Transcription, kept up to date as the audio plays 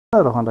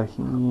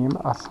Rahim.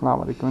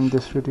 Assalamu alaikum. In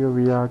this video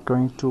we are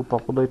going to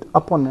populate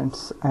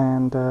opponents,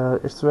 and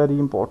it's very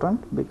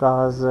important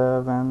because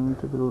when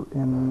we will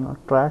in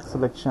track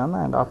selection,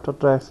 and after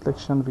track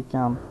selection we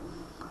can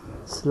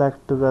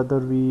select whether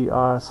we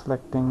are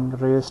selecting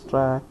race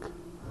track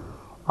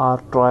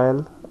or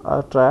trial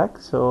track.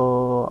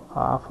 So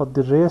for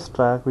the race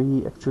track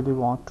we actually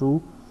want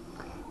to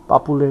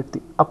populate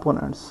the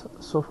opponents.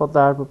 So for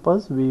that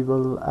purpose we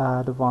will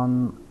add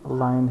one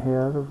line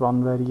here,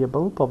 one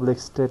variable public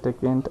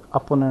static int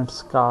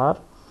opponent's car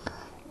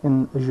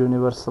in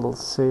universal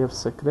save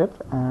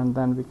script, and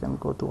then we can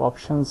go to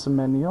options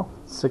menu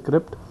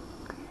script,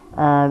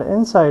 and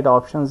inside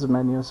options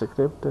menu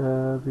script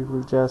we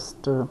will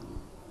just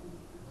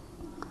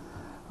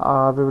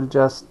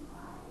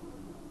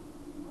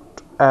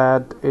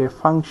add a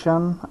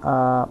function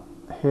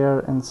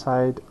here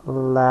inside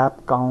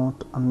lap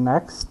count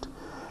next,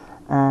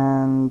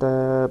 and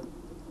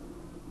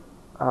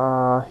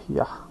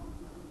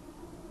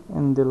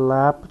in the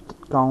lap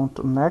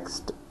count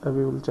next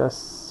we will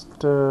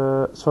just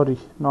sorry,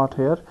 not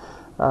here,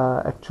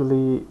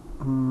 actually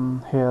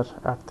here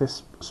at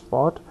this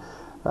spot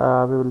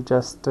we will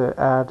just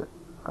add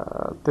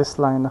this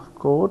line of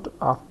code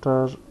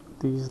after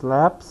these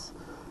laps,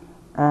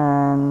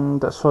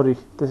 and sorry,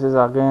 this is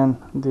again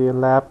the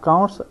lap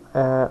counts.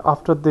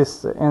 After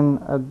this, in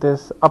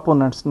this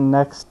opponent's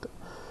next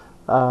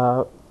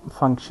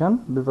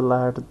function we will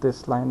add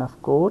this line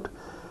of code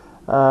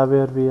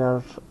where we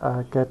are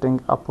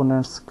getting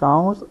opponent's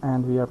count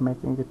and we are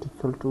making it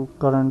equal to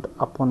current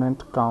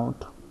opponent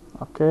count.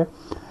 Okay,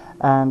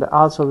 and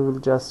also we will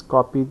just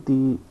copy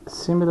the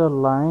similar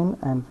line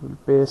and we'll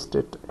paste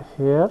it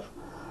here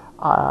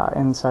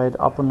inside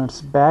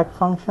opponent's back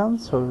function.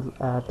 So we'll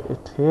add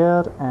it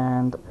here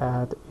and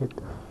add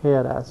it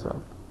here as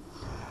well.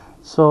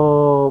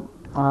 So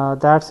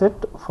that's it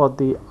for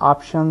the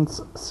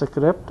options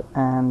script,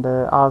 and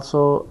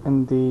also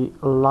in the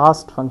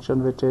last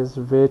function, which is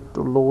wait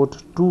to load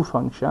to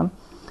function,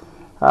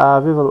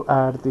 we will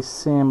add the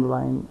same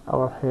line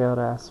over here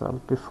as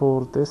well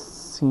before this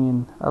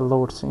scene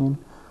load scene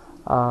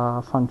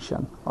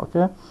function.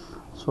 Okay,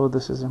 so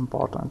this is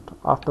important.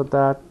 After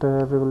that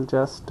we will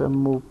just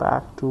move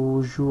back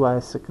to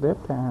UI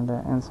script, and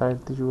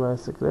inside the UI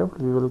script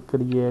we will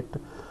create,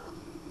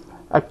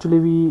 actually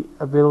we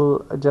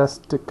will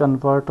just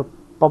convert a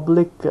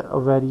public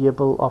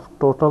variable of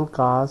total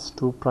cars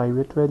to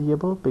private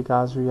variable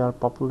because we are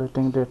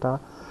populating data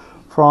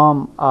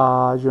from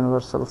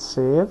universal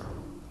save.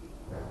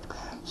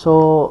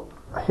 So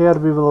here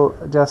we will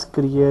just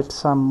create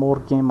some more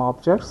game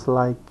objects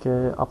like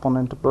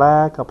opponent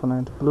black,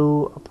 opponent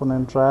blue,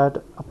 opponent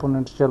red,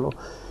 opponent yellow.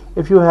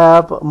 If you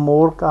have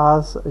more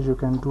cars you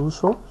can do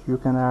so, you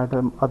can add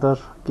other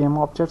game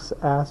objects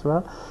as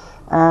well.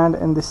 And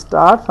in the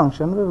start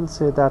function we will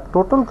say that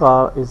total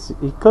car is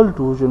equal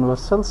to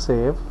universal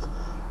save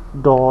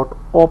dot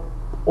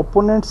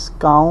opponents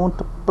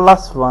count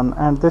 +1,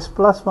 and this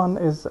 +1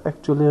 is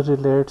actually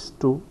relates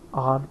to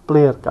our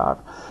player card.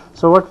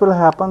 So what will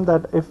happen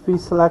that if we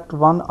select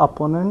one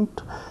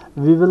opponent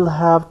we will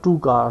have two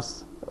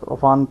cars,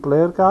 one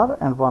player card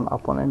and one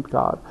opponent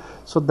card.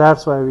 So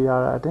that's why we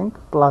are adding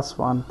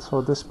 +1.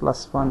 So this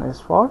 +1 is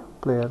for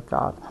player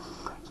card.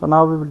 So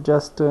now we will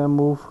just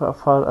move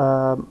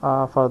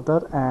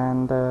further,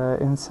 and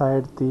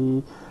inside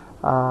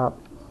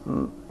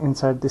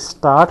the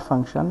start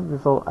function we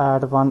will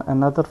add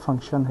another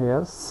function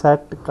here,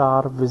 set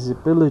car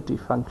visibility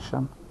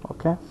function.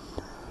 Okay,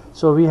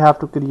 so we have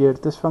to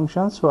create this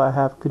function. So I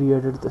have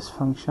created this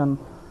function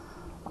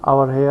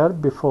over here.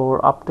 Before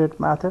update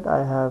method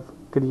I have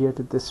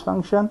created this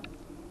function,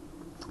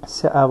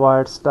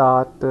 avoid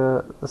start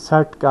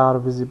set car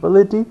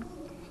visibility,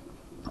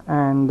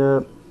 and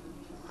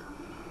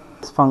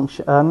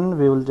function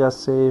we will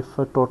just say if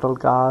total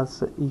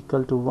cars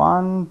equal to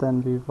 1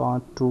 then we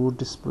want to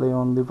display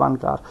only one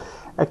car.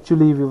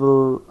 Actually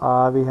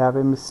we have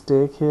a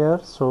mistake here,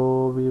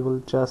 so we will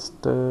just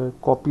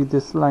copy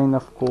this line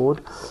of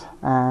code,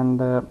 and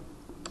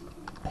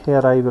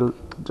here I will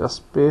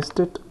just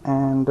paste it,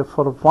 and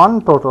for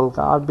one total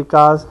car,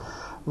 because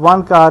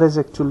one car is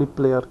actually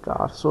player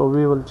car, so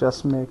we will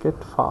just make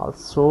it false.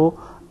 So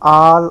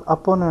all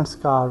opponent's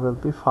car will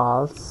be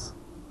false.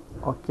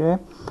 Okay,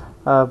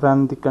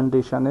 when the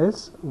condition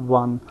is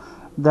 1.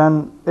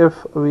 Then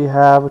if we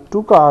have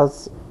two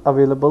cars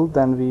available,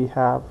 then we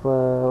have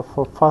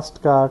for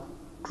first car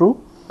true,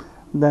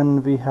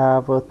 then we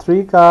have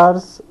 3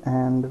 cars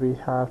and we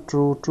have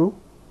true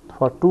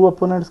for two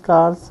opponents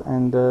cars,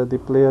 and the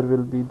player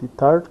will be the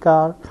third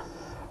car,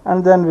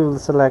 and then we will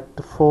select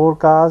 4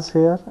 cars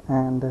here,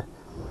 and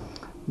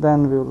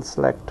then we will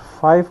select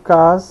 5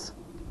 cars.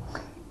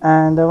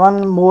 And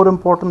one more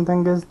important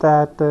thing is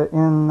that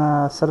in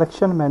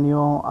selection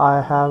menu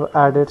I have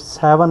added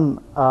 7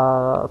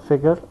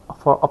 figure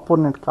for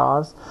opponent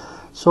cars.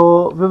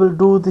 So we will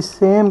do the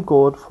same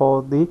code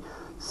for the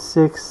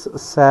 6,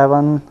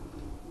 7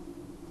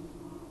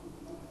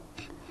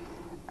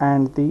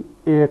 and the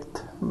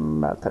 8th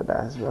method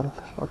as well.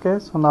 Okay,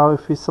 so now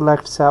if we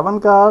select 7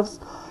 cars,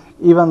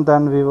 even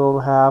then we will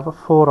have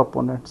 4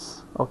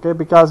 opponents. Okay,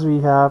 because we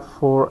have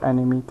 4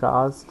 enemy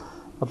cars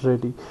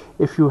already.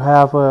 If you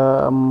have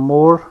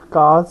more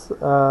cars,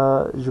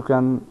 you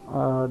can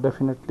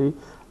definitely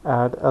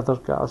add other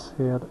cars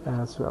here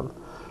as well.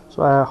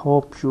 So I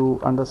hope you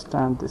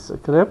understand this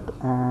script,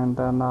 and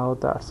now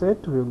that's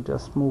it. We'll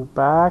just move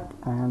back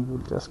and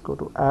we'll just go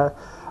to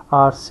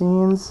our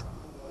scenes,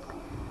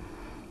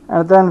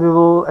 and then we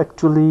will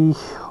actually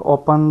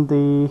open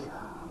the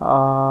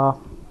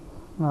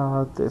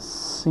this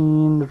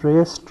scene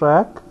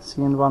racetrack,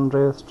 scene 1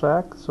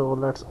 racetrack. So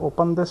let's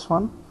open this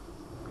one,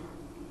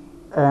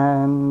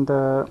 and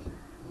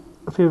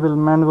we will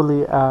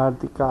manually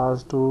add the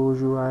cars to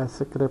UI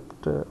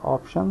script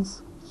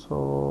options.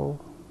 So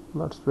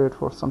let's wait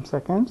for some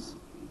seconds.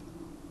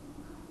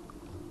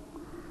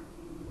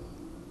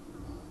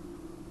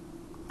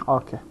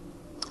 Okay,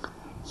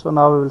 so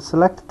now we will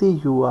select the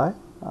UI,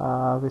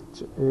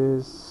 which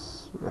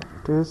is where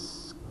it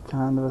is,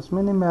 canvas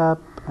minimap,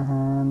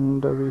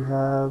 and we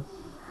have,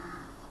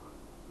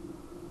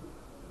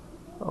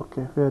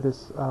 okay, where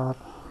is our,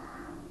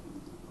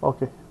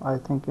 okay, I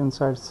think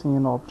inside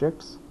scene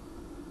objects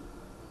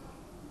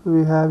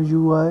we have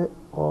UI,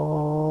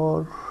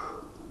 or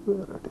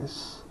where it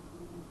is,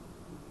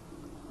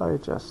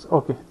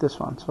 okay, this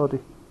one, sorry,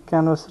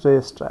 canvas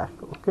racetrack.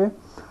 Okay,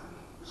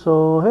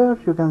 so here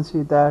you can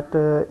see that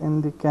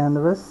in the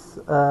canvas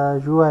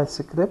UI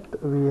script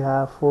we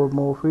have 4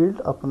 more fields: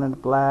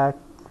 opponent black,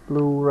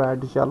 blue,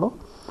 red, yellow.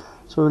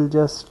 So we'll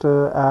just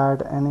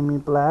add enemy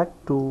black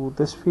to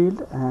this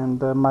field,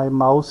 and my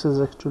mouse is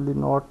actually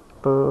not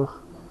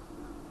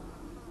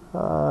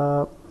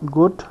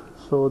good,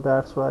 so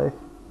that's why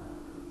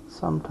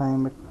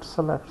sometime it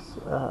selects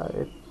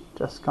it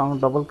just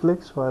count double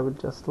click. So I will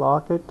just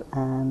lock it,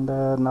 and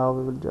now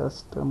we will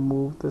just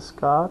move this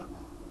car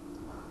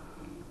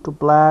to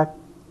black,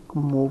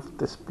 move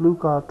this blue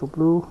car to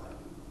blue,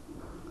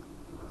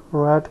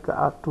 red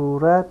car to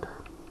red,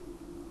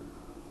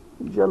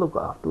 yellow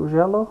car to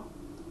yellow,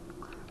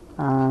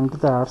 and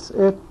that's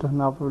it.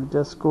 Now we'll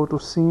just go to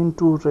scene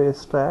 2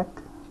 racetrack,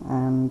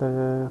 and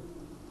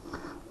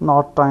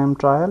not time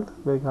trial,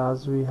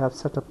 because we have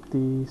set up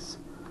these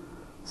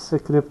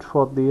script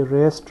for the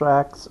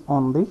racetracks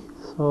only.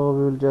 So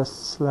we will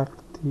just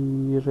select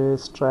the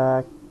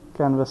racetrack,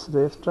 canvas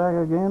racetrack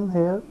again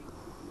here,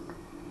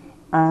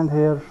 and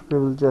here we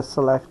will just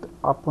select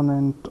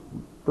opponent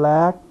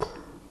black,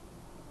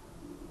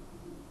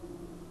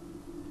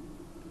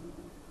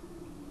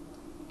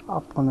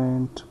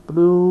 opponent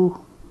blue,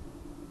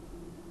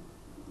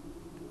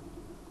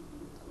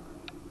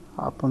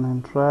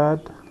 opponent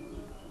red,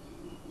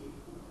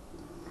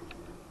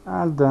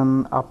 and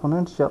then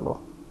opponent yellow.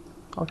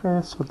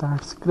 Okay, so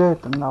that's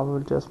great. And now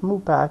we'll just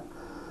move back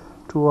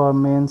to our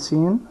main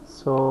scene.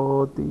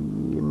 So the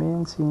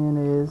main scene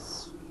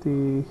is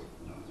the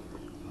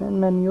main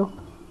menu.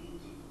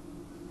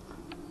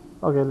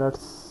 Okay,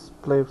 let's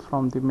play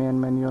from the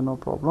main menu, no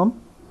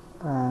problem.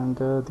 And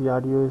the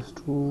audio is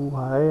too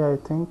high, I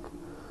think,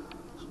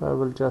 so I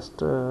will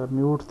just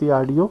mute the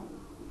audio.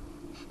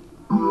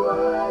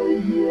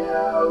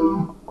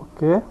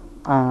 Okay,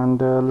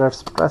 and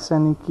let's press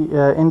any key,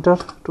 enter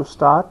to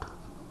start.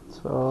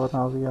 So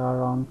now we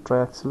are on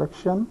track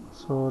selection,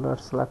 so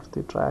let's select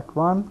the track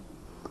 1,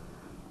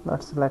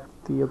 let's select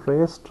the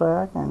race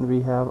track, and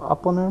we have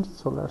opponents,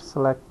 so let's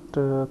select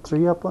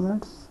 3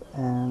 opponents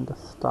and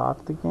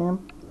start the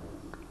game,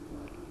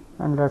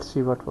 and let's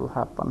see what will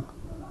happen.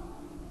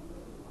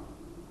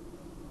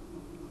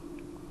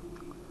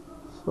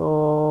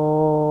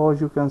 So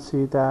you can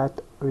see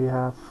that we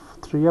have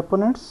 3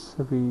 opponents,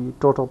 the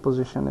total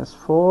position is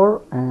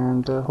 4,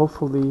 and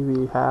hopefully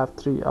we have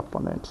 3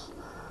 opponents.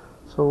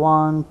 So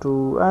 1,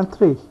 2, and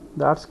 3,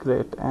 that's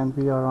great, and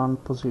we are on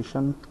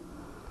position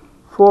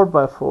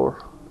 4x4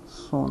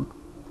 soon.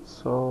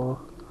 So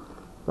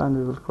then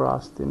we will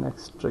cross the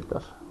next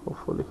trigger,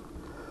 hopefully.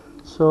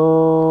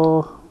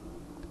 So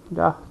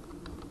yeah,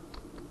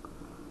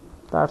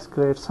 that's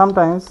great.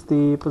 Sometimes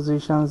the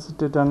positions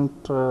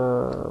didn't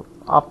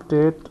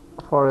update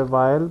for a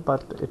while,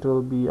 but it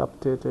will be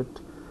updated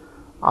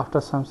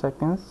after some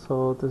seconds,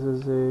 so this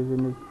is a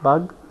unique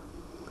bug.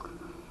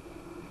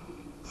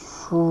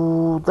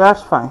 So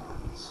that's fine.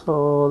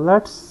 So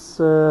let's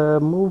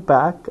move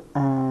back,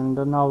 and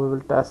now we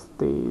will test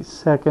the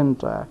second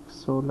track.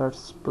 So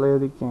let's play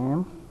the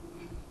game,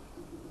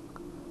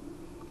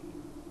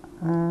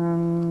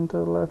 and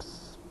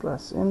let's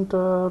press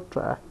enter.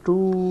 Track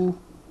 2,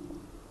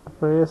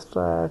 race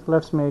track.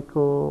 Let's make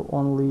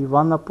only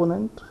 1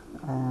 opponent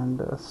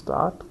and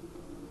start.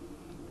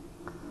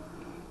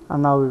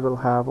 And now we will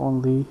have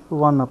only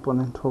 1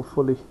 opponent,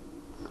 hopefully.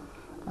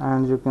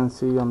 And you can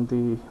see on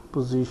the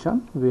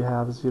position we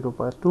have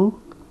 0x2,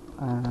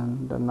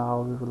 and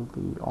now we will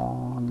be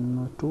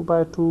on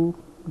 2x2.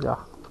 Yeah,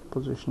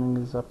 positioning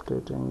is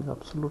updating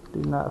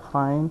absolutely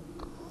fine,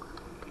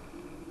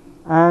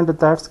 and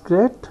that's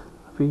great.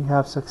 We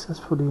have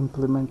successfully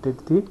implemented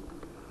the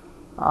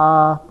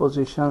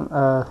position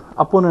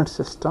opponent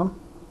system,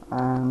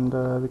 and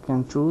we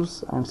can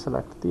choose and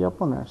select the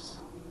opponents.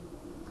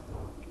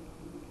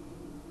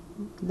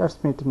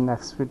 Let's meet in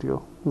next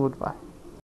video. Goodbye.